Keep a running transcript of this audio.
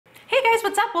Hey guys,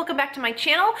 what's up? Welcome back to my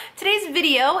channel. Today's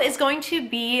video is going to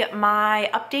be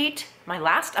my update, my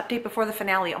last update before the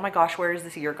finale. Oh my gosh, where is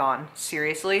this year gone?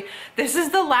 Seriously? This is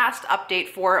the last update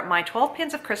for my 12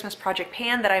 Pans of Christmas project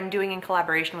pan that I'm doing in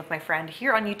collaboration with my friend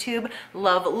here on YouTube,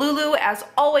 Love Lulu. As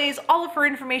always, all of her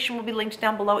information will be linked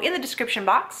down below in the description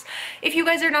box. If you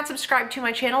guys are not subscribed to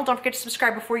my channel, don't forget to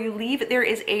subscribe before you leave. There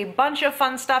is a bunch of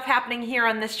fun stuff happening here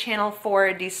on this channel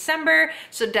for December,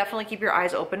 so definitely keep your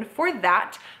eyes open for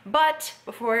that. But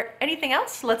before anything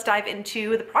else, let's dive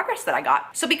into the progress that I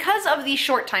got. So because of the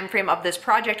short time frame of this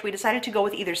project, we decided to go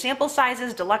with either sample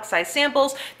sizes, deluxe size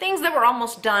samples, things that were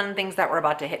almost done, things that were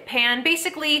about to hit pan.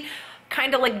 Basically,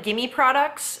 kind of like gimme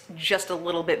products, just a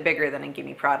little bit bigger than a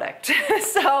gimme product.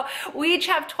 So we each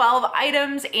have 12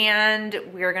 items and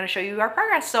we're gonna show you our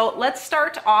progress. So let's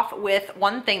start off with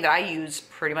one thing that I use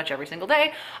pretty much every single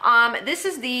day. This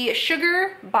is the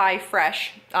Sugar by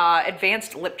Fresh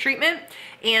Advanced Lip Treatment.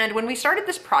 And when we started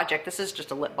this project, this is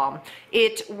just a lip balm,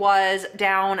 it was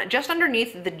down just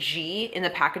underneath the G in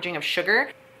the packaging of Sugar.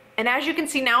 And as you can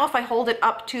see now, if I hold it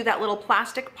up to that little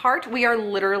plastic part, we are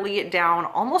literally down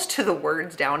almost to the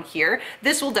words down here.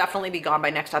 This will definitely be gone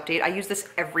by next update. I use this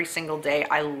every single day.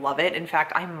 I love it. In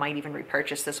fact, I might even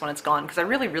repurchase this when it's gone because I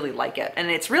really, really like it.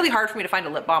 And it's really hard for me to find a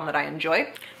lip balm that I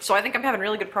enjoy. So I think I'm having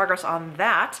really good progress on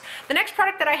that. The next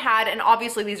product that I had, and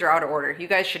obviously these are out of order. You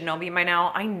guys should know me by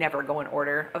now. I never go in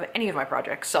order of any of my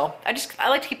projects. So I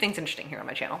like to keep things interesting here on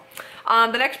my channel.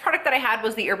 The next product that I had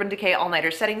was the Urban Decay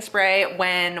All-Nighter Setting Spray.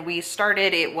 When we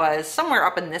started, it was somewhere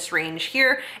up in this range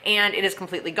here, and it is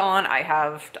completely gone. I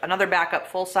have another backup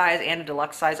full size and a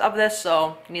deluxe size of this,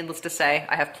 so needless to say,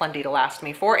 I have plenty to last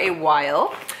me for a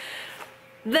while.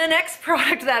 The next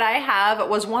product that I have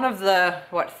was one of the,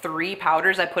 3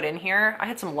 powders I put in here. I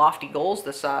had some lofty goals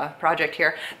this project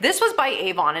here. This was by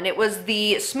Avon, and it was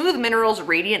the Smooth Minerals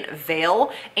Radiant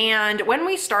Veil. And when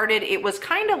we started, it was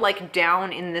kind of like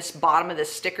down in this bottom of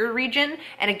this sticker region.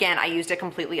 And again, I used it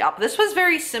completely up. This was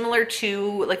very similar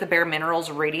to like the Bare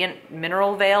Minerals Radiant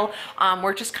Mineral Veil,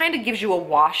 where it just kind of gives you a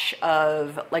wash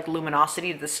of like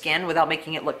luminosity to the skin without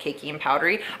making it look cakey and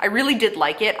powdery. I really did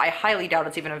like it. I highly doubt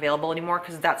it's even available anymore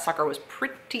because that sucker was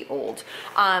pretty old.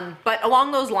 But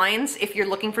along those lines, if you're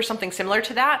looking for something similar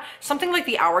to that, something like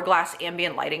the Hourglass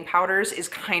Ambient Lighting Powders is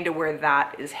kind of where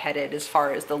that is headed as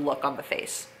far as the look on the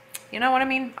face. You know what I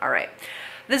mean? All right.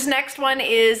 This next one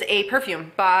is a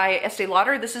perfume by Estee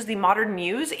Lauder. This is the Modern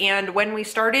Muse, and when we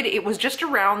started, it was just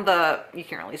around the, you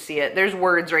can't really see it, there's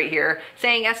words right here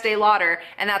saying Estee Lauder,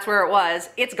 and that's where it was.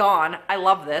 It's gone. I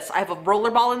love this. I have a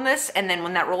rollerball in this, and then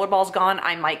when that rollerball's gone,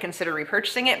 I might consider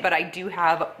repurchasing it, but I do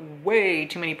have way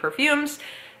too many perfumes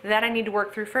that I need to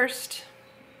work through first.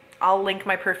 I'll link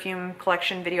my perfume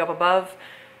collection video up above.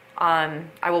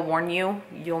 I will warn you,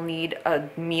 you'll need a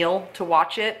meal to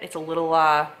watch it. It's a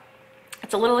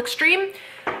little extreme,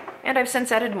 and I've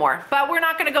since added more. But we're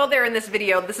not gonna go there in this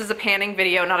video. This is a panning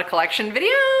video, not a collection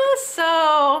video,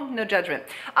 so no judgment.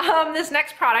 This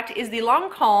next product is the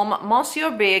Lancome Monsieur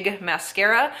Big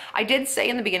Mascara. I did say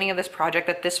in the beginning of this project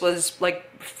that this was like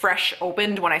fresh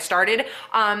opened when I started.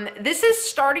 This is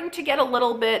starting to get a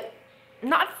little bit,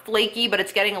 not flaky, but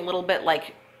it's getting a little bit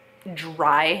like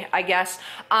dry, I guess.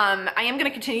 I am going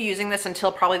to continue using this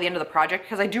until probably the end of the project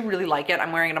because I do really like it.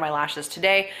 I'm wearing it on my lashes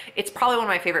today. It's probably one of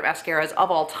my favorite mascaras of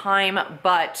all time,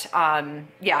 but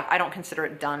yeah, I don't consider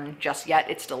it done just yet.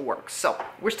 It still works. So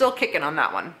we're still kicking on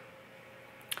that one.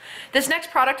 This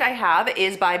next product I have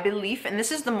is by Belief, and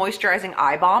this is the Moisturizing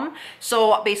Eye Balm.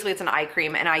 So basically it's an eye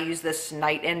cream, and I use this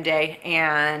night and day,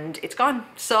 and it's gone.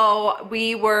 So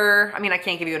we were, I mean, I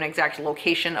can't give you an exact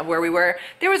location of where we were.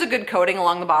 There was a good coating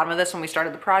along the bottom of this when we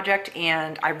started the project,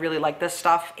 and I really like this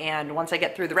stuff. And once I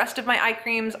get through the rest of my eye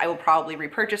creams, I will probably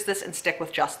repurchase this and stick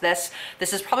with just this.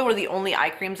 This is probably one of the only eye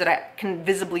creams that I can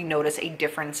visibly notice a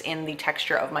difference in the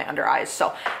texture of my under eyes.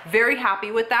 So very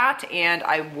happy with that, and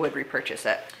I would repurchase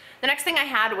it. The next thing I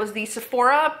had was the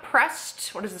Sephora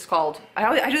Pressed, what is this called?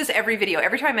 I do this every video.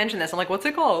 Every time I mention this, I'm like, what's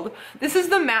it called? This is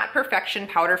the Matte Perfection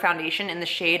Powder Foundation in the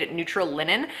shade Neutral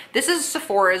Linen. This is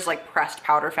Sephora's like pressed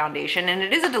powder foundation, and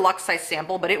it is a deluxe size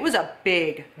sample, but it was a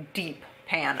big, deep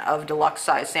pan of deluxe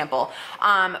size sample.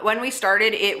 When we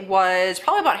started, it was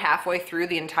probably about halfway through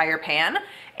the entire pan,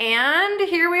 and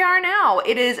here we are now.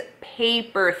 It is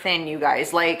paper thin, you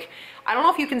guys. Like, I don't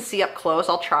know if you can see up close,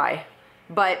 I'll try,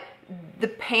 but the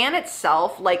pan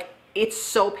itself, like it's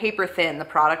so paper thin, the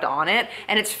product on it,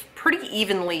 and it's pretty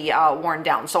evenly worn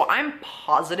down. So I'm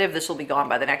positive this will be gone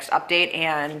by the next update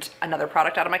and another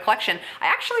product out of my collection. I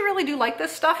actually really do like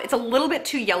this stuff. It's a little bit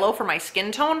too yellow for my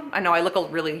skin tone. I know I look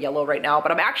really yellow right now,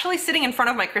 but I'm actually sitting in front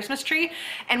of my Christmas tree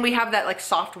and we have that like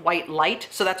soft white light.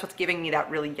 So that's what's giving me that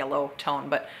really yellow tone,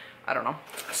 but I don't know.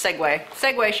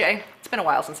 Segue, Shay. It's been a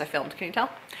while since I filmed, can you tell?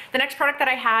 The next product that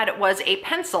I had was a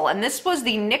pencil, and this was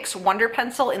the NYX Wonder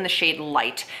Pencil in the shade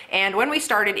Light. And when we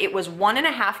started, it was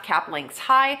 1.5 cap lengths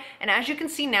high, and as you can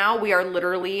see now, we are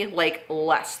literally like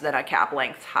less than a cap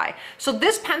length high. So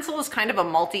this pencil is kind of a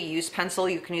multi-use pencil.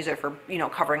 You can use it for, you know,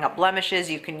 covering up blemishes.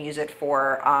 You can use it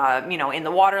for, you know, in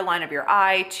the waterline of your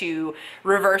eye to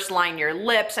reverse line your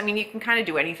lips. I mean, you can kind of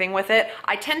do anything with it.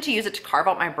 I tend to use it to carve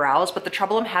out my brows, but the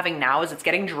trouble I'm having now is it's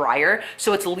getting drier,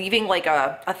 so it's leaving like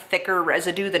a thicker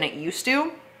residue than it used to,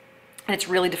 and it's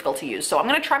really difficult to use. So I'm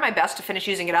gonna try my best to finish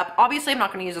using it up. Obviously, I'm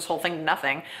not gonna use this whole thing to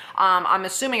nothing. I'm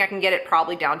assuming I can get it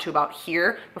probably down to about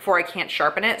here before I can't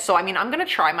sharpen it. So I mean, I'm gonna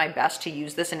try my best to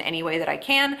use this in any way that I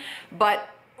can, but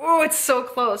oh, it's so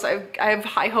close. I have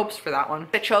high hopes for that one.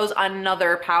 I chose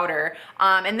another powder,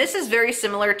 and this is very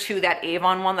similar to that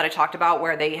Avon one that I talked about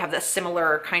where they have the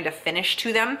similar kind of finish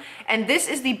to them. And this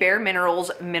is the Bare Minerals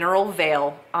Mineral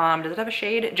Veil. Does it have a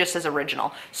shade? It just says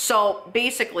original. So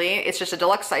basically, it's just a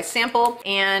deluxe size sample,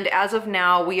 and as of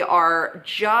now, we are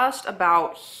just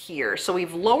about here. So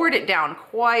we've lowered it down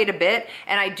quite a bit,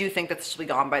 and I do think that this will be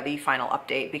gone by the final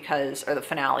update because, or the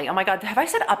finale. Oh my God, have I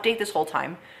said update this whole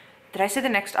time? Did I say the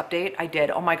next update? I did.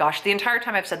 Oh my gosh. The entire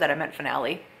time I've said that I meant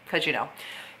finale, because you know.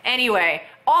 Anyway,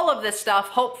 all of this stuff,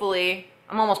 hopefully,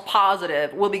 I'm almost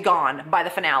positive, will be gone by the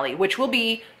finale, which will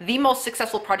be the most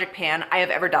successful project pan I have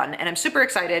ever done. And I'm super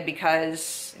excited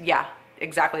because, yeah,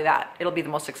 exactly that. It'll be the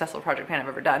most successful project pan I've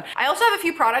ever done. I also have a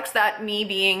few products that me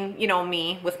being, you know,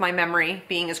 me with my memory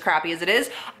being as crappy as it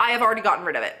is, I have already gotten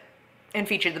rid of it and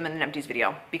featured them in an empties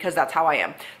video because that's how I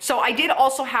am. So I did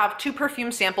also have 2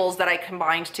 perfume samples that I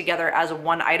combined together as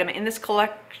one item in this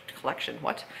collection,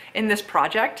 what? In this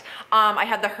project. I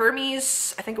had the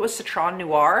Hermes, I think it was Citron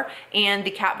Noir, and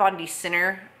the Kat Von D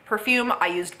Sinner perfume. I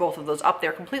used both of those up.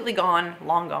 They're completely gone,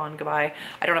 long gone, goodbye.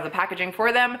 I don't have the packaging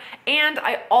for them. And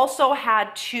I also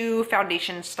had 2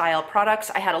 foundation style products.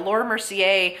 I had a Laura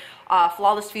Mercier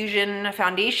Flawless Fusion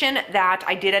foundation that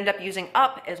I did end up using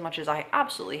up as much as I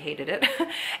absolutely hated it.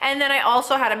 And then I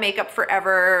also had a Makeup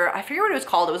Forever, I forget what it was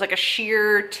called. It was like a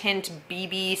sheer tint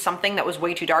BB something that was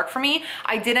way too dark for me.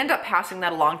 I did end up passing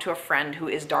that along to a friend who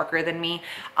is darker than me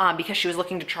because she was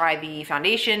looking to try the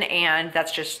foundation, and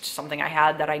that's just something I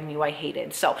had that I knew I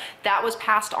hated. So that was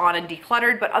passed on and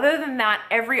decluttered. But other than that,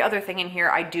 every other thing in here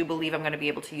I do believe I'm going to be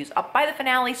able to use up by the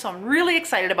finale. So I'm really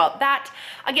excited about that.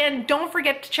 Again, don't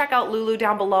forget to check out Lulu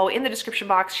down below in the description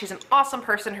box. She's an awesome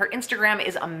person. Her Instagram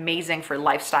is amazing for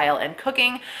lifestyle and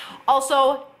cooking.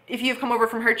 Also, if you've come over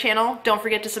from her channel, don't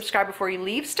forget to subscribe before you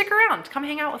leave. Stick around, come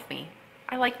hang out with me.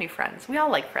 I like new friends. We all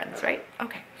like friends, right?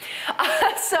 Okay.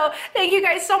 So thank you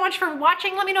guys so much for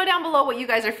watching. Let me know down below what you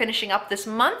guys are finishing up this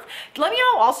month. Let me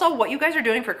know also what you guys are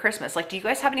doing for Christmas. Like, do you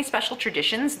guys have any special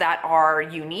traditions that are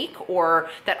unique or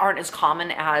that aren't as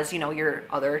common as, you know, your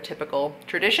other typical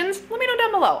traditions? Let me know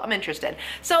down below. I'm interested.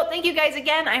 So thank you guys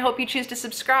again. I hope you choose to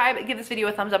subscribe. Give this video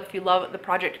a thumbs up if you love the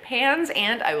project pans,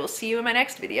 and I will see you in my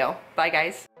next video. Bye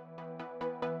guys.